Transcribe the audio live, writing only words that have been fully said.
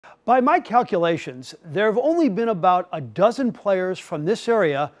By my calculations, there have only been about a dozen players from this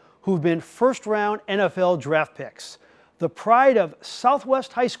area who've been first-round NFL draft picks. The pride of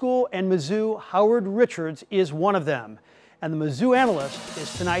Southwest High School and Mizzou, Howard Richards, is one of them. And the Mizzou analyst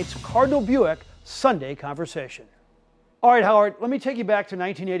is tonight's Cardinal Buick Sunday Conversation. All right, Howard, let me take you back to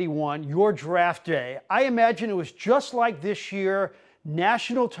 1981, your draft day. I imagine it was just like this year.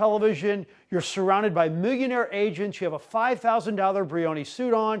 National television, you're surrounded by millionaire agents, you have a $5,000 Brioni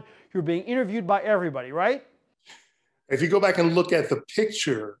suit on, you're being interviewed by everybody, right? If you go back and look at the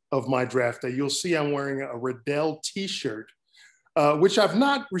picture of my draft day, you'll see I'm wearing a Riddell t-shirt, which I've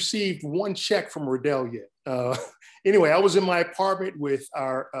not received one check from Riddell yet. Anyway, I was in my apartment with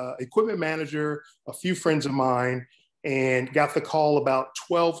our equipment manager, a few friends of mine, and got the call about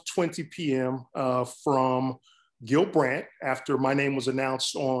 12:20 p.m. From Gil Brandt after my name was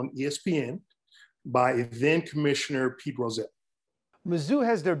announced on ESPN by then Commissioner Pete Rozelle. Mizzou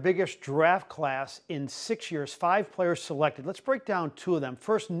has their biggest draft class in 6 years, 5 players selected. Let's break down 2 of them.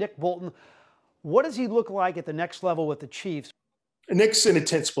 First, Nick Bolton. What does he look like at the next level with the Chiefs? Nick's an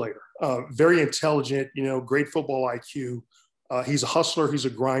intense player, very intelligent, great football IQ. He's a hustler. He's a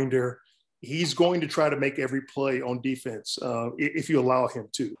grinder. He's going to try to make every play on defense if you allow him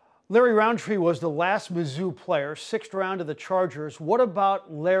to. Larry Roundtree was the last Mizzou player, 6th round of the Chargers. What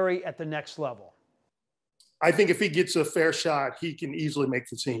about Larry at the next level? I think if he gets a fair shot, he can easily make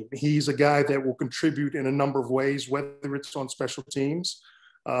the team. He's a guy that will contribute in a number of ways, whether it's on special teams,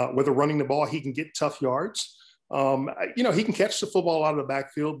 whether running the ball, he can get tough yards. He can catch the football out of the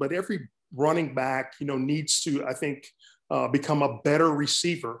backfield, but every running back, needs to, I think, become a better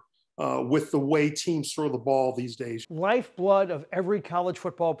receiver with the way teams throw the ball these days. Lifeblood of every college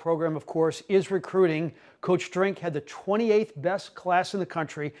football program, of course, is recruiting. Coach Drink had the 28th best class in the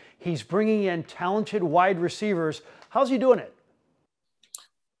country. He's bringing in talented wide receivers. How's he doing it?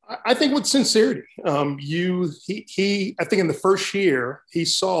 I think with sincerity. I think in the first year, he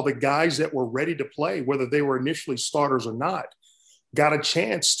saw the guys that were ready to play, whether they were initially starters or not, got a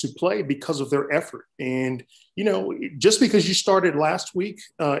chance to play because of their effort. And, just because you started last week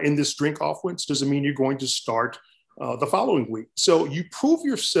in this Drink offense doesn't mean you're going to start the following week. So you prove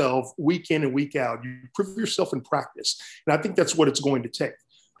yourself week in and week out. You prove yourself in practice. And I think that's what it's going to take.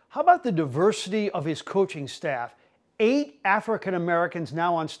 How about the diversity of his coaching staff? 8 African Americans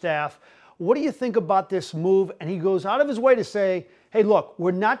now on staff. What do you think about this move? And he goes out of his way to say, hey, look,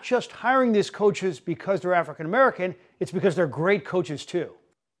 we're not just hiring these coaches because they're African American. It's because they're great coaches too.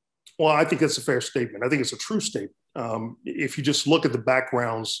 Well, I think that's a fair statement. I think it's a true statement. If you just look at the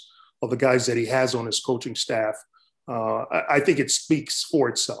backgrounds of the guys that he has on his coaching staff, I think it speaks for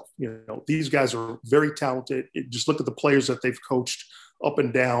itself. These guys are very talented. Just look at the players that they've coached up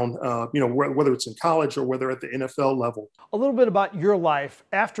and down, whether it's in college or whether at the NFL level. A little bit about your life.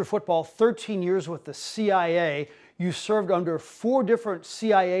 After football, 13 years with the CIA. You served under 4 different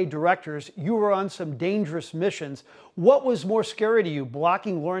CIA directors. You were on some dangerous missions. What was more scary to you,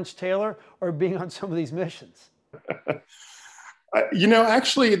 blocking Lawrence Taylor or being on some of these missions?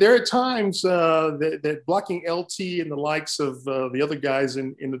 Actually, there are times that blocking LT and the likes of the other guys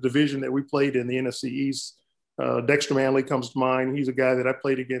in the division that we played in, the NFC East, Dexter Manley comes to mind. He's a guy that I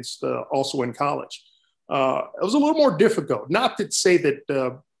played against also in college. It was a little more difficult. Not to say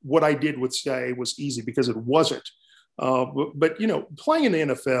that what I did with CIA was easy, because it wasn't. But playing in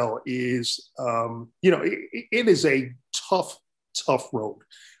the NFL is, it is a tough road.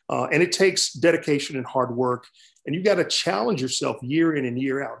 And it takes dedication and hard work. And you got to challenge yourself year in and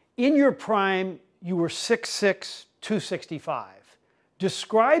year out. In your prime, you were 6'6", 265.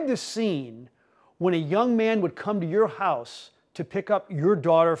 Describe the scene when a young man would come to your house to pick up your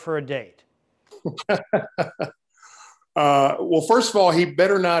daughter for a date. Well, first of all, he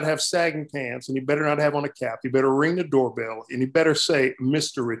better not have sagging pants, and he better not have on a cap. He better ring the doorbell, and he better say,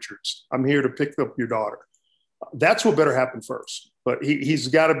 Mr. Richards, I'm here to pick up your daughter. That's what better happen first. But he's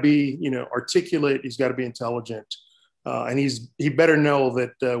got to be, articulate. He's got to be intelligent. And he better know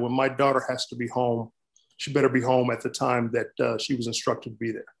that when my daughter has to be home, she better be home at the time that she was instructed to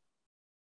be there.